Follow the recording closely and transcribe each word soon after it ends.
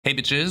Hey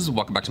bitches,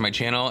 welcome back to my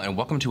channel and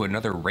welcome to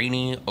another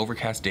rainy,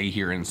 overcast day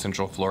here in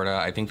Central Florida.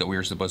 I think that we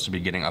are supposed to be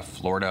getting a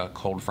Florida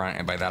cold front,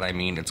 and by that I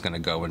mean it's gonna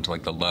go into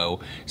like the low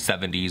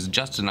 70s,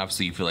 just enough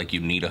so you feel like you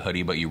need a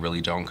hoodie but you really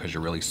don't because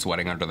you're really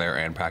sweating under there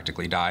and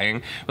practically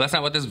dying. But that's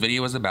not what this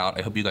video is about.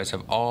 I hope you guys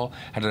have all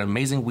had an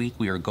amazing week.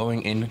 We are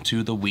going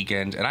into the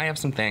weekend and I have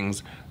some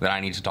things that I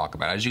need to talk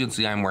about. As you can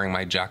see, I'm wearing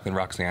my Jaclyn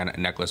Roxanne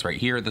necklace right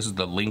here. This is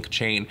the link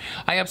chain.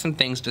 I have some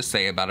things to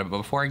say about it, but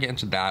before I get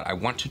into that, I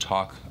want to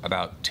talk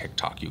about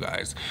TikTok, you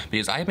guys,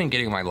 because I've been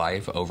getting my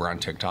life over on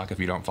TikTok. If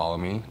you don't follow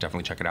me,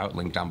 definitely check it out,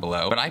 link down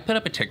below. But I put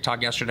up a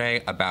TikTok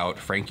yesterday about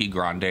Frankie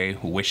Grande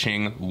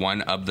wishing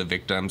one of the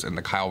victims in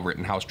the Kyle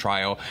Rittenhouse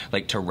trial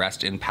like to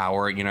rest in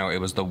power. You know, it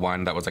was the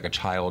one that was like a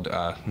child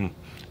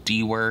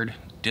D-word,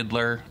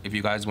 diddler, if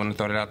you guys want to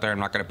throw it out there. I'm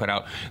not going to put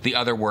out the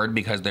other word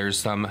because there's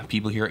some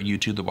people here at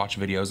YouTube that watch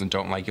videos and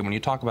don't like it when you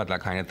talk about that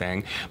kind of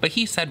thing. But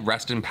he said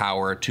rest in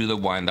power to the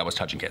one that was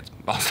touching kids.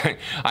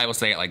 I will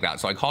say it like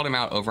that. So I called him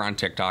out over on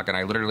TikTok, and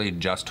I literally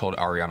just told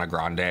Ariana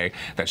Grande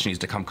that she needs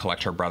to come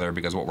collect her brother,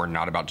 because what we're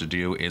not about to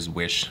do is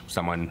wish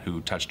someone who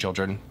touched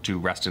children to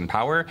rest in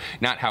power.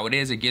 Not how it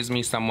is. It gives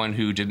me someone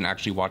who didn't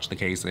actually watch the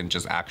case and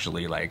just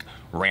actually like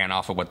ran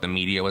off of what the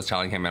media was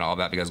telling him and all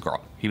that, because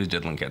girl, he was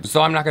diddling kids.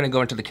 So I'm not going to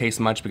go into the case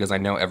much because I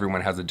know everyone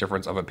has a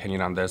difference of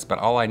opinion on this, but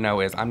all I know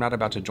is I'm not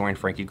about to join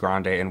Frankie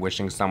Grande in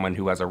wishing someone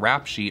who has a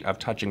rap sheet of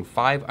touching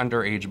 5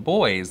 underage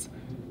boys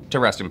to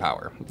rest in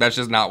power. That's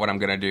just not what I'm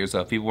gonna do. So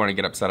if people want to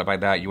get upset by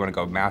that, you want to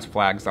go mass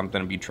flag something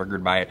and be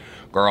triggered by it,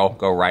 girl,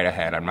 go right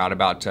ahead. I'm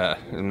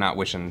not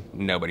wishing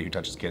nobody who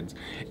touches kids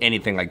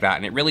anything like that.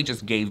 And it really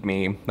just gave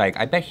me, like,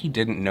 I bet he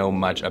didn't know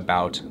much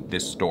about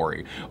this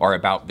story or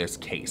about this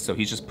case. So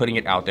he's just putting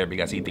it out there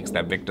because he thinks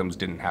that victims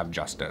didn't have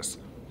justice.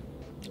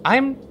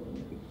 I'm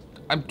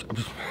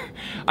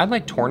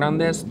like torn on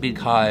this,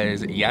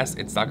 because yes,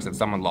 it sucks that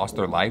someone lost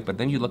their life, but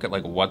then you look at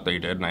like what they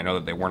did, and I know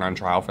that they weren't on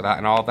trial for that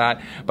and all of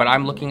that, but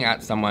I'm looking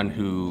at someone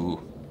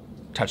who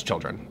touched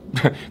children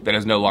that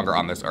is no longer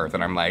on this earth,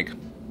 and I'm like,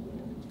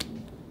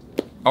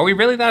 are we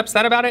really that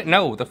upset about it?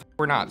 No, the f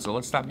we're not. So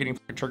let's stop getting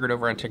triggered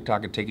over on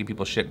TikTok and taking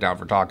people's shit down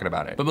for talking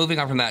about it. But moving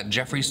on from that,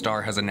 Jeffree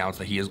Star has announced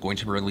that he is going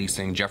to be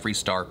releasing Jeffree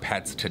Star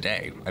Pets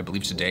today. I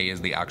believe today is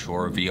the actual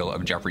reveal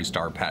of Jeffree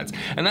Star Pets.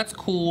 And that's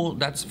cool,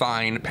 that's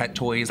fine. Pet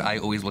toys, I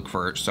always look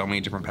for so many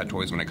different pet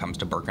toys when it comes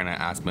to Birkin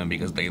and Aspen,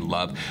 because they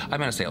love, I'm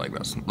gonna say it like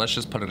this, let's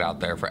just put it out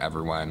there for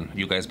everyone.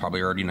 You guys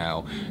probably already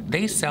know,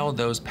 they sell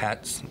those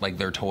pets, like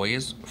their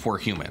toys, for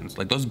humans.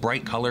 Like those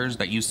bright colors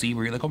that you see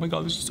where you're like, oh my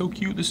God, this is so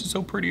cute, this is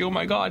so pretty, oh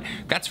my God.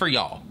 That's for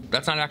y'all.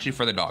 That's not actually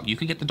for the dog. You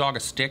could get the dog a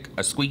stick,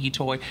 a squeaky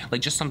toy,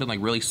 like just something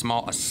like really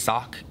small, a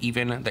sock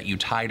even that you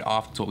tied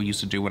off. That's what we used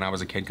to do when I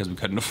was a kid, because we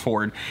couldn't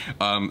afford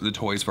the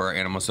toys for our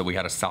animals. So we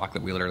had a sock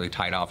that we literally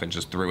tied off and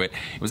just threw it.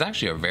 It was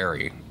actually a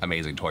very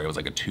amazing toy. It was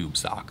like a tube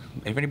sock.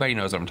 If anybody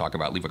knows what I'm talking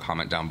about, leave a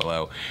comment down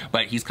below.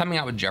 But he's coming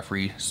out with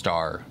Jeffree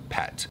Star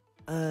Pet.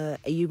 Are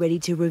you ready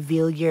to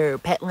reveal your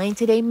pet line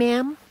today,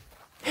 ma'am?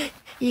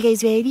 You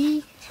guys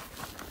ready?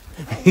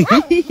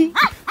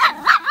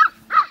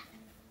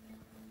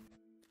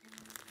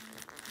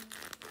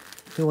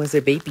 Who wants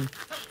their baby?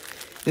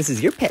 This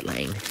is your pet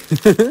line.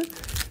 All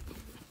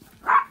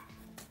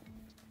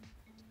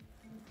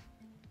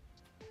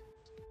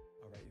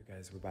right, you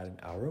guys, we're about an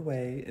hour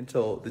away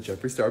until the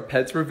Jeffree Star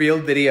Pets reveal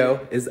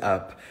video is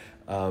up.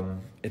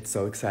 It's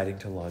so exciting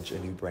to launch a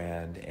new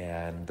brand,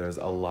 and there's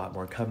a lot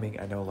more coming.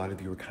 I know a lot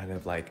of you were kind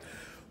of like,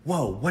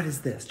 whoa, what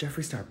is this?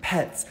 Jeffree Star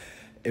Pets.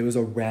 It was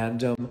a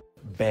random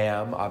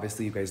bam.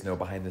 Obviously, you guys know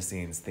behind the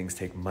scenes, things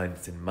take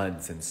months and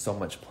months and so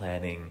much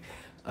planning.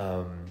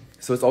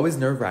 So it's always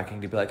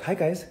nerve-wracking to be like, hi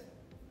guys,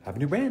 I have a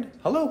new brand.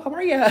 Hello, how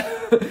are ya?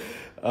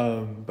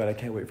 But I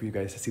can't wait for you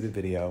guys to see the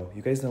video.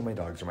 You guys know my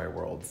dogs are my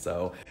world.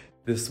 So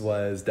this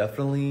was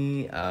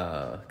definitely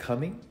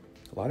coming.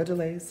 A lot of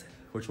delays,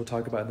 which we'll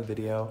talk about in the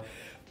video.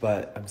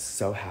 But I'm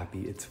so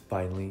happy it's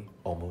finally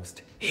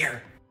almost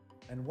here.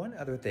 And one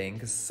other thing,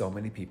 because so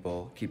many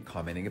people keep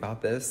commenting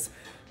about this,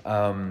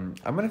 I'm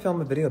gonna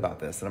film a video about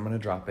this and I'm gonna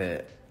drop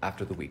it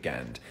after the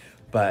weekend.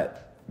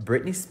 But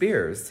Britney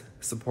Spears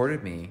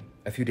supported me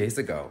a few days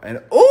ago, and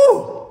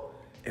oh,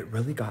 it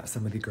really got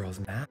some of the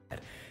girls mad.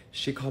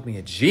 She called me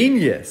a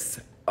genius.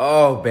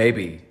 Oh,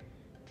 baby.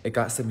 It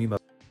got some of you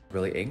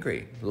really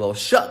angry. A little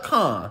shook,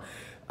 huh?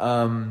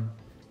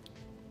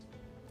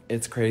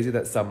 It's crazy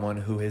that someone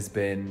who has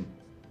been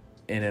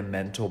in a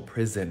mental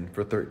prison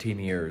for 13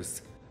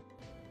 years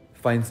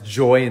finds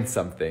joy in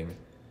something,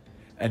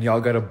 and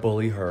y'all gotta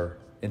bully her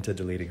into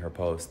deleting her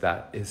post.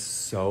 That is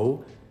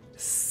so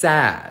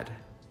sad.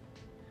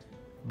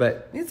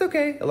 But it's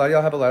okay. A lot of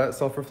y'all have a lot of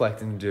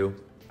self-reflecting to do.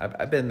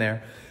 I've been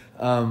there.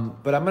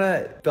 But I'm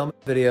gonna film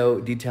a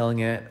video detailing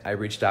it. I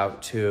reached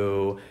out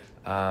to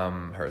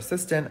her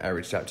assistant. I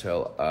reached out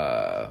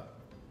to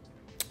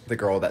the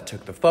girl that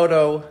took the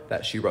photo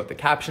that she wrote the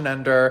caption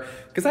under,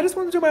 because I just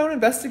wanted to do my own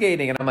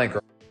investigating. And I'm like,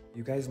 girl,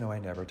 you guys know I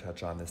never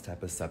touch on this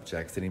type of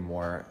subjects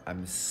anymore.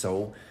 I'm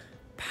so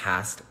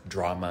past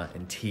drama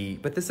and tea,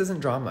 but this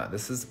isn't drama.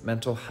 This is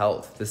mental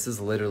health. This is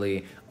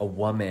literally a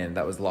woman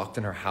that was locked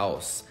in her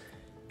house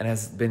and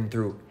has been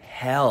through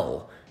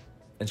hell,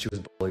 and she was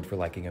bullied for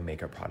liking a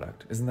makeup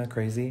product. Isn't that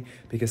crazy?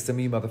 Because some of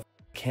you motherfuckers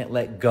can't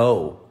let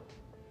go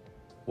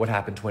what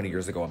happened 20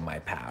 years ago in my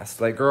past.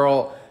 Like,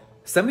 girl,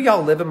 some of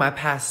y'all live in my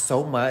past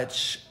so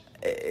much,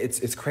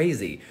 it's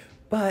crazy.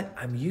 But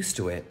I'm used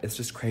to it. It's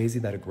just crazy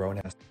that a grown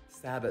ass,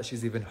 sad that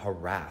she's even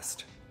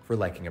harassed for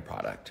liking a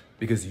product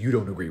because you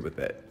don't agree with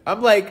it.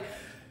 I'm like,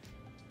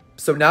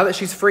 so now that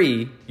she's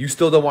free, you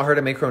still don't want her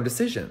to make her own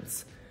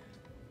decisions.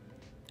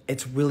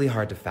 It's really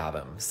hard to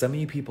fathom. Some of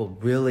you people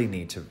really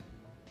need to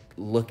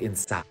look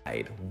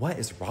inside. What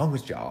is wrong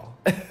with y'all?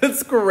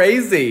 It's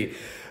crazy.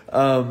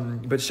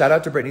 But shout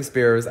out to Britney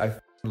Spears. I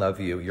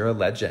love you. You're a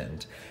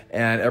legend.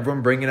 And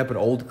everyone bringing up an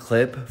old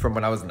clip from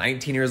when I was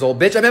 19 years old.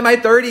 Bitch, I'm in my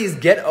 30s.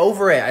 Get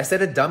over it. I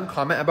said a dumb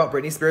comment about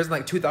Britney Spears in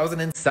like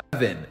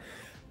 2007.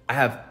 I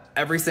have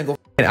every single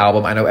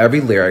album. I know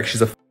every lyric.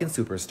 She's a fucking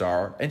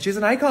superstar and she's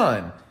an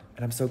icon.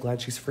 And I'm so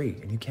glad she's free.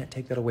 And you can't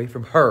take that away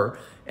from her.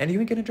 And you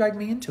ain't gonna drag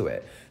me into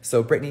it.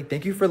 So Britney,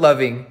 thank you for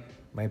loving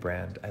my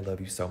brand. I love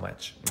you so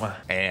much. Mwah.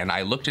 And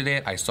I looked at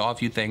it, I saw a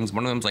few things.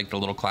 One of them's like the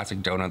little classic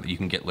donut that you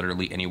can get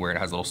literally anywhere. It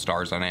has little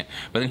stars on it.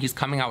 But then he's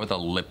coming out with a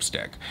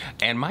lipstick.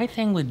 And my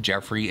thing with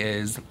Jeffree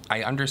is,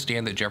 I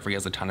understand that Jeffree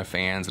has a ton of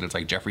fans and it's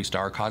like Jeffree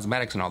Star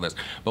Cosmetics and all this,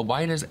 but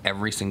why does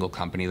every single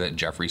company that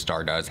Jeffree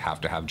Star does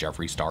have to have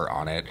Jeffree Star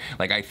on it?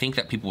 Like, I think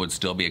that people would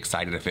still be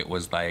excited if it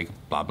was like,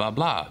 blah, blah,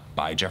 blah,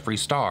 by Jeffree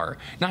Star,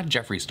 not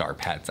Jeffree Star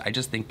Pets. I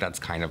just think that's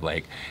kind of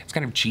like, it's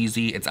kind of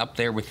cheesy. It's up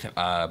there with,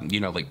 you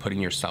know, like putting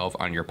yourself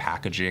on your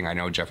packaging. I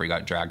know Jeffree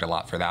got dragged a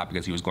lot for that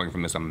because he was going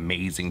from this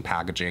amazing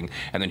packaging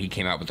and then he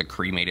came out with a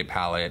cremation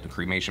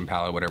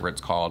palette, whatever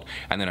it's called,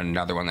 and then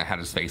another one that had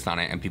his face on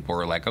it, and people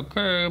were like,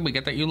 okay, we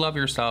get that you love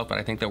yourself, but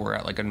I think that we're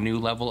at like a new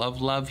level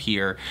of love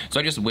here. So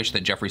I just wish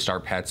that Jeffree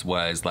Star Pets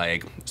was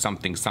like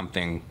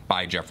something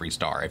by Jeffree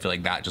Star. I feel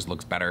like that just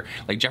looks better.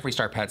 Like Jeffree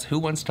Star Pets, who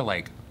wants to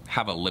like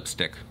have a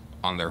lipstick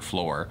on their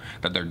floor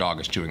that their dog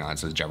is chewing on? It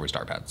says Jeffree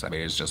Star Pets. I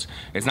mean, it's just,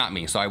 it's not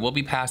me. So I will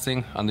be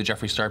passing on the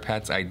Jeffree Star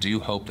Pets. I do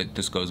hope that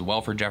this goes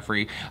well for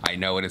Jeffree. I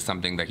know it is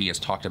something that he has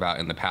talked about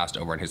in the past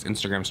over in his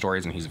Instagram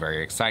stories, and he's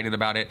very excited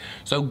about it.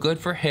 So good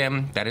for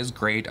him. That is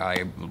great.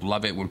 I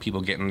love it when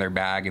people get in their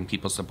bag and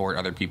people support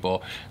other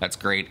people. That's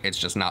great. It's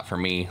just not for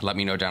me. Let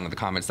me know down in the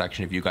comment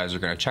section if you guys are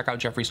going to check out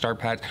Jeffree Star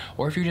Pets,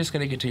 or if you're just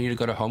going to continue to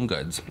go to Home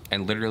Goods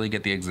and literally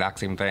get the exact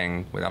same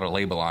thing without a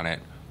label on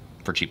it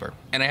for cheaper.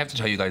 And I have to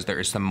tell you guys, there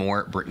is some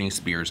more Britney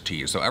Spears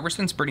tea. So ever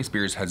since Britney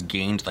Spears has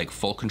gained like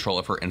full control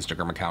of her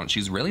Instagram account,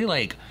 she's really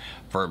like,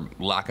 for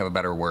lack of a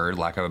better word,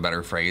 lack of a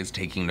better phrase,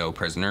 taking no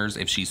prisoners.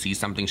 If she sees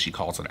something, she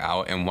calls it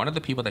out. And one of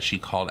the people that she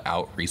called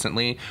out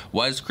recently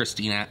was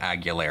Christina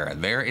Aguilera.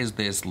 There is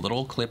this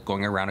little clip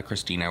going around of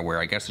Christina where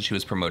I guess that she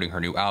was promoting her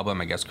new album.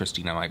 I guess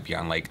Christina might be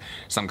on like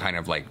some kind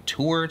of like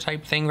tour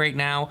type thing right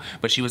now,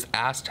 but she was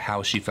asked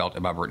how she felt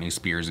about Britney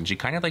Spears, and she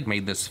kind of like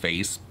made this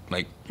face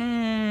like,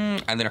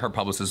 and then her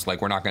publicist was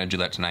like, we're not going to do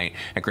that tonight.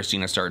 And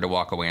Christina started to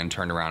walk away and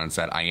turned around and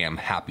said, I am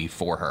happy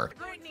for her.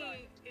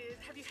 Brittany,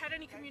 have you had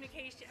any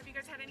communication? Have you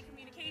guys had any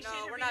communication?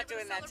 No, we're not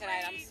doing that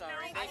tonight. I'm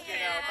sorry. Thank you.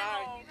 No,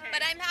 bye. Okay.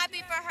 But I'm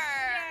happy for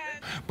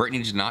her.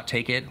 Brittany did not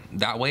take it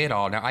that way at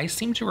all. Now, I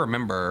seem to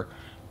remember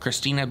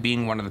Christina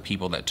being one of the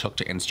people that took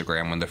to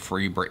Instagram when the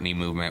Free Britney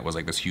movement was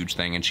like this huge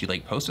thing, and she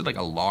like posted like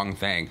a long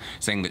thing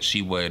saying that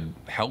she would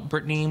help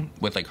Britney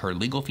with like her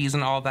legal fees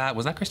and all that.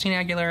 Was that Christina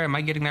Aguilera? Am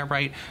I getting that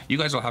right? You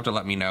guys will have to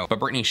let me know.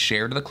 But Britney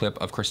shared the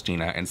clip of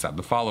Christina and said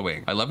the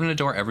following: I love and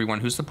adore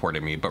everyone who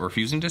supported me, but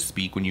refusing to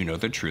speak when you know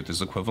the truth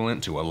is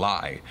equivalent to a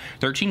lie.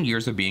 13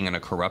 years of being in a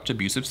corrupt,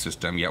 abusive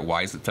system, yet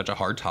why is it such a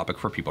hard topic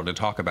for people to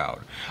talk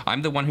about?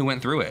 I'm the one who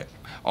went through it.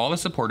 All the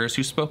supporters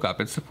who spoke up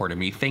and supported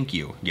me, thank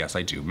you. Yes,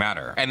 I do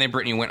matter. And then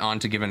Britney went on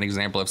to give an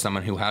example of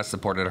someone who has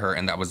supported her,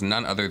 and that was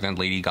none other than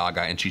Lady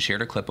Gaga, and she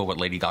shared a clip of what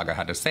Lady Gaga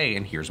had to say,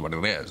 and here's what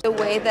it is. The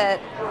way that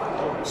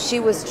she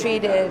was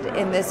treated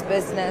in this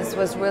business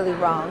was really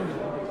wrong.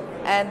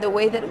 And the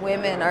way that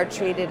women are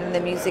treated in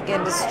the music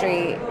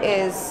industry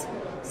is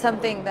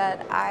something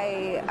that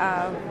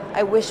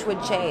I wish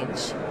would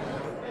change.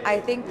 I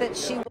think that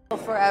she will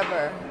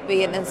forever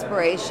be an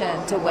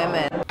inspiration to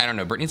women. I don't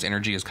know, Britney's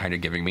energy is kind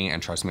of giving me,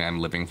 and trust me, I'm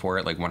living for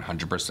it like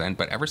 100%,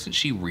 but ever since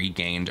she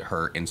regained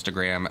her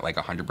Instagram, like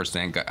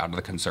 100%, got out of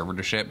the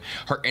conservatorship,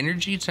 her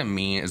energy to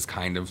me is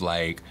kind of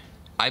like,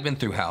 I've been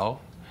through hell.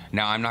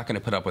 Now I'm not going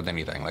to put up with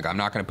anything. Like, I'm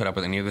not going to put up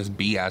with any of this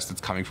BS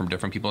that's coming from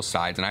different people's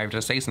sides, and I have to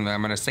say something.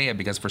 I'm going to say it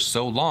because for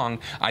so long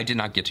I did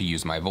not get to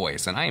use my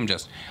voice, and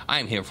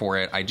I'm here for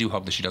it. I do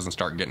hope that she doesn't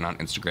start getting on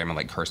Instagram and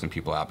like cursing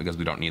people out, because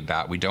we don't need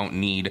that. We do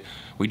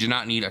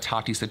not need a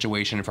Tati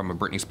situation from a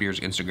Britney Spears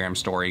Instagram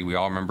story. We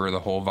all remember the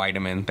whole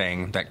vitamin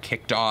thing that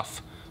kicked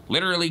off,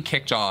 literally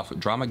kicked off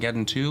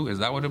Dramageddon 2. Is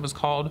that what it was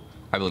called?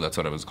 I believe that's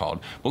what it was called.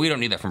 But we don't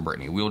need that from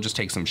Britney. We'll just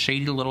take some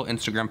shady little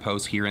Instagram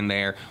posts here and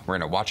there. We're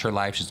gonna watch her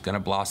life. She's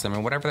gonna blossom,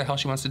 and whatever the hell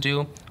she wants to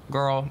do,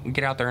 girl,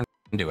 get out there and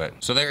do it.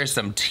 So there is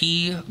some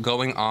tea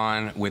going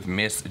on with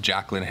Miss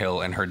Jaclyn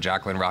Hill and her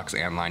Jaclyn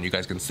Roxanne line. You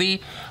guys can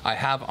see I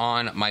have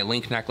on my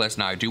link necklace.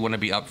 Now I do want to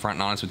be upfront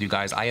and honest with you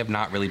guys. I have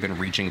not really been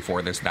reaching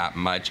for this that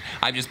much.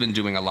 I've just been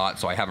doing a lot,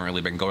 so I haven't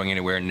really been going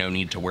anywhere. No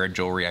need to wear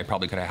jewelry. I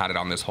probably could have had it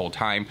on this whole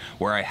time,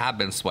 where I have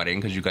been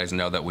sweating, because you guys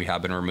know that we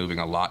have been removing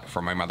a lot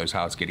from my mother's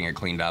house, getting it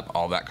cleaned up,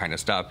 all that kind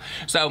of stuff.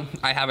 So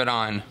I have it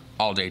on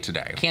all day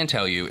today. I can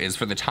tell you is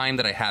for the time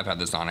that I have had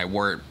this on, I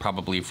wore it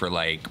probably for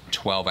like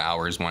 12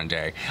 hours one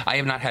day. I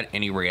have not had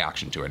any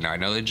reaction to it. Now I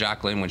know that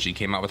Jaclyn, when she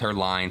came out with her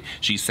line,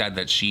 she said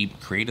that she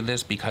created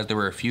this because there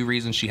were a few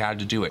reasons she had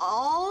to do it.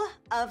 All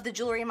of the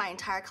jewelry in my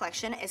entire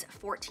collection is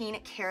 14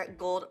 karat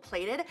gold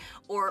plated,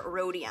 or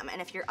rhodium.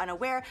 And if you're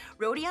unaware,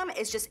 rhodium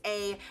is just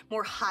a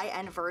more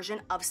high-end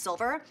version of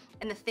silver.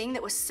 And the thing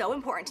that was so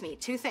important to me,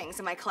 two things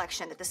in my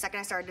collection that the second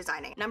I started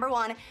designing. Number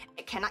one,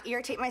 it cannot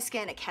irritate my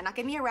skin, it cannot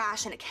give me a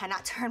rash, and it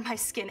cannot turn my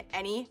skin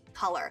any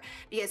color.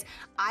 Because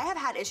I have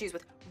had issues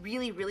with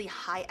really, really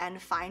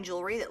high-end fine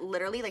jewelry that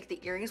literally, like, the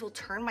earrings will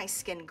turn my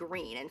skin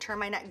green and turn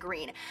my neck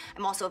green.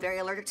 I'm also very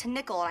allergic to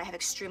nickel, and I have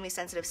extremely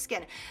sensitive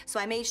skin. So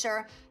I made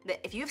sure that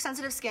if you have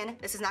sensitive skin,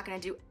 this is not gonna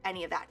do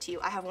any of that to you.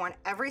 I have worn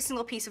every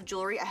single piece of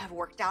jewelry, I have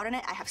worked out in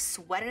it, I have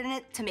sweated in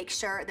it to make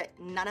sure that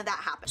none of that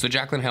happens. So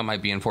Jaclyn Hill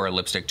might be in for a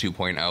lipstick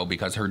 2.0,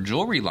 because her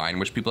jewelry line,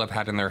 which people have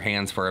had in their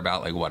hands for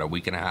about like what, a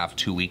week and a half,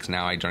 2 weeks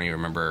now, I don't even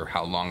remember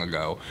how long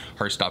ago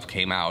her stuff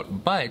came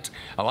out, but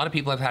a lot of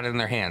people have had it in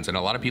their hands, and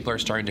a lot of people are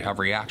starting to have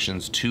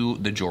reactions to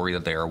the jewelry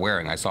that they are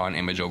wearing. I saw an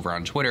image over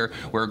on Twitter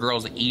where a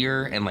girl's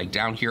ear and like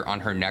down here on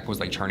her neck was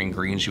like turning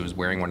green. She was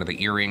wearing one of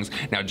the earrings.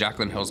 Now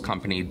Jaclyn Hill's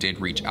company did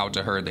reach out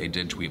to her. They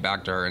did tweet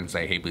back to her and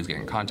say, hey, please get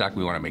in contact.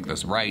 We want to make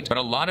this right. But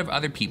a lot of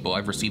other people,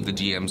 I've received the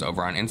DMs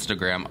over on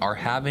Instagram, are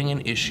having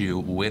an issue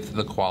with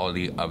the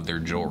quality of their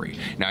jewelry.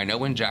 Now I know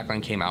when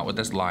Jaclyn came out with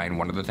this line,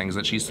 one of the things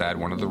that she said,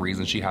 one of the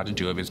reasons she had to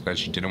do it is because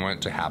she didn't want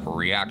it to have a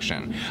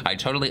reaction. I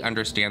totally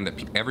understand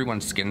that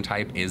everyone's skin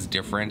type is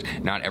different.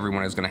 Not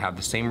everyone is going to have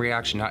the same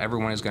reaction. Not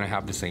everyone is going to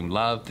have the same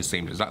love, the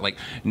same desire. Like,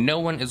 no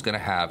one is going to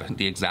have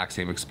the exact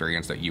same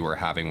experience that you are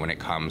having when it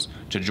comes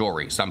to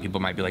jewelry. Some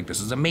people might be like,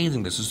 this is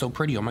amazing, this is so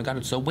pretty, oh my god,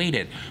 it's so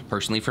weighted.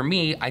 Personally, for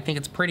me, I think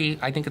it's pretty.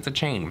 I think it's a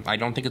chain. I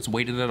don't think it's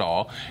weighted at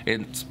all.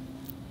 It's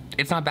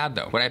not bad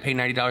though. Would I pay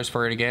 $90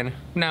 for it again?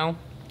 No,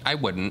 I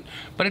wouldn't,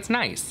 but it's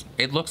nice.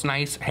 It looks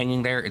nice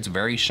hanging there. It's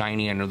very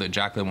shiny. I know that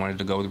Jaclyn wanted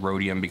to go with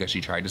rhodium because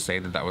she tried to say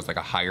that that was like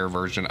a higher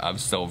version of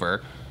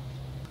silver.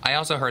 I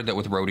also heard that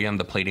with rhodium,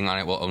 the plating on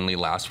it will only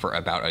last for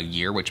about a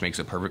year, which makes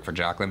it perfect for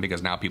Jaclyn,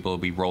 because now people will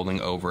be rolling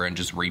over and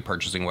just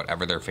repurchasing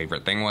whatever their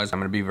favorite thing was. I'm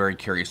gonna be very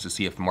curious to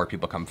see if more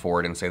people come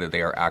forward and say that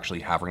they are actually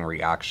having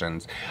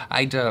reactions.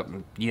 I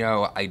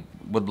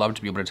would love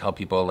to be able to tell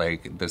people,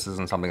 like, this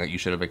isn't something that you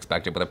should have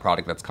expected with a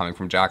product that's coming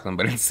from Jaclyn,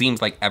 but it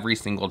seems like every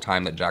single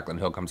time that Jaclyn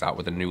Hill comes out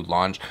with a new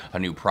launch, a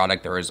new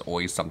product, there is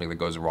always something that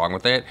goes wrong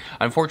with it.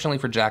 Unfortunately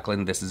for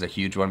Jaclyn, this is a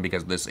huge one,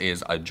 because this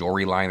is a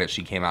jewelry line that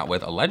she came out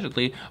with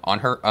allegedly on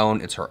her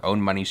own. It's her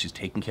own money. She's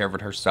taking care of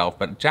it herself.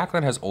 But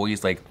Jaclyn has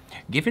always like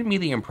given me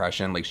the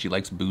impression like she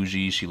likes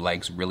bougie, she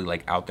likes really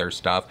like out there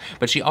stuff,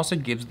 but she also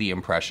gives the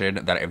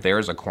impression that if there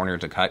is a corner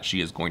to cut,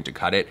 she is going to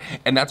cut it.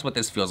 And that's what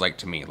this feels like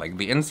to me. Like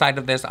the inside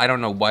of this, I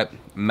don't know what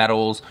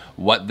metals,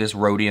 what this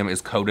rhodium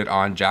is coated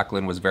on.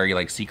 Jaclyn was very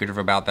like secretive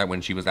about that when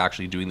she was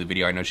actually doing the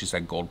video. I know she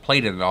said gold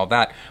plated and all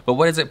that, but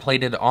what is it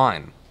plated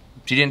on?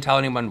 She didn't tell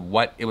anyone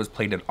what it was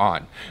plated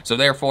on. So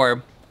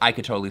therefore, I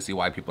could totally see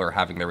why people are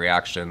having their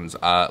reactions.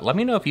 Let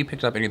me know if you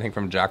picked up anything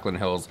from Jaclyn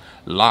Hill's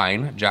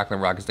line,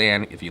 Jaclyn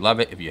Roxanne, if you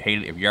love it, if you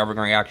hate it, if you're having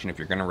a reaction, if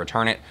you're gonna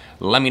return it,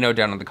 let me know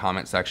down in the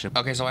comment section.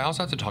 Okay, so I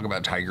also have to talk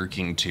about Tiger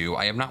King 2.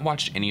 I have not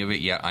watched any of it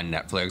yet on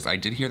Netflix. I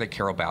did hear that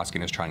Carole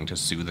Baskin is trying to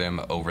sue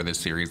them over this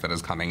series that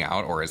is coming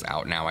out, or is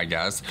out now, I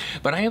guess.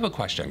 But I have a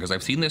question, because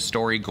I've seen this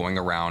story going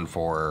around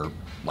for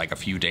like a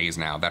few days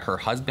now, that her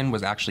husband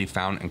was actually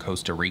found in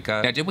Costa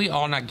Rica. Now, did we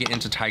all not get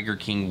into Tiger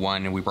King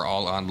 1 and we were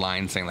all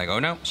online saying like, oh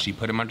no, she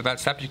put him under that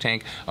septic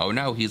tank. Oh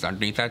no, he's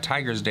underneath that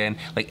tiger's den.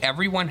 Like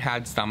everyone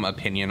had some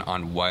opinion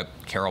on what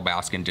Carole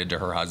Baskin did to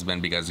her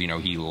husband, because, you know,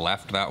 he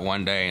left that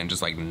one day and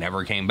just like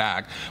never came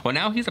back. Well,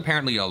 now he's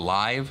apparently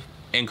alive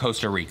in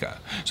Costa Rica.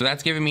 So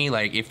that's giving me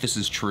like, if this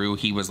is true,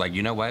 he was like,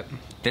 you know what?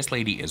 This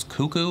lady is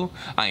cuckoo.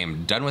 I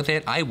am done with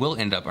it. I will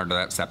end up under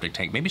that septic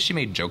tank. Maybe she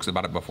made jokes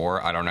about it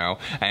before, I don't know.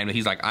 And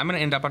he's like, I'm gonna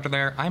end up under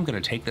there. I'm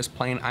gonna take this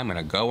plane. I'm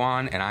gonna go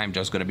on and I'm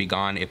just gonna be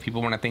gone. If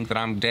people wanna think that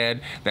I'm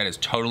dead, that is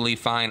totally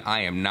fine.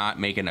 I am not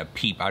making a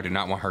peep. I do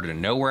not want her to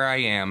know where I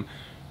am.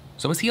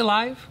 So is he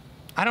alive?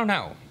 I don't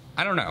know.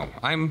 I don't know.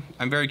 I'm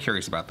very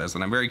curious about this,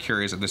 and I'm very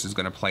curious if this is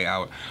gonna play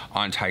out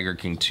on Tiger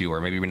King 2,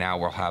 or maybe now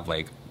we'll have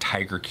like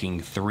Tiger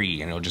King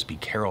 3 and it'll just be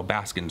Carole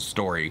Baskin's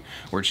story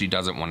where she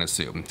doesn't want to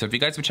sue. So if you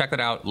guys would check that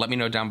out, let me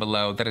know down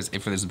below. That is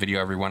it for this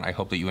video, everyone. I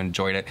hope that you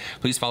enjoyed it.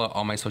 Please follow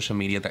all my social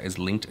media that is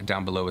linked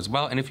down below as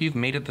well. And if you've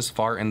made it this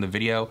far in the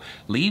video,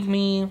 leave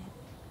me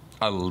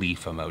a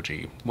leaf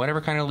emoji. Whatever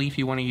kind of leaf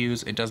you want to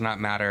use, it does not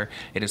matter.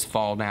 It is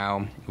fall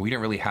now. We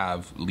don't really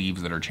have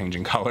leaves that are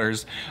changing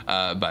colors,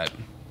 but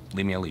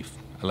leave me a leaf.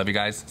 I love you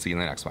guys. See you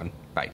in the next one.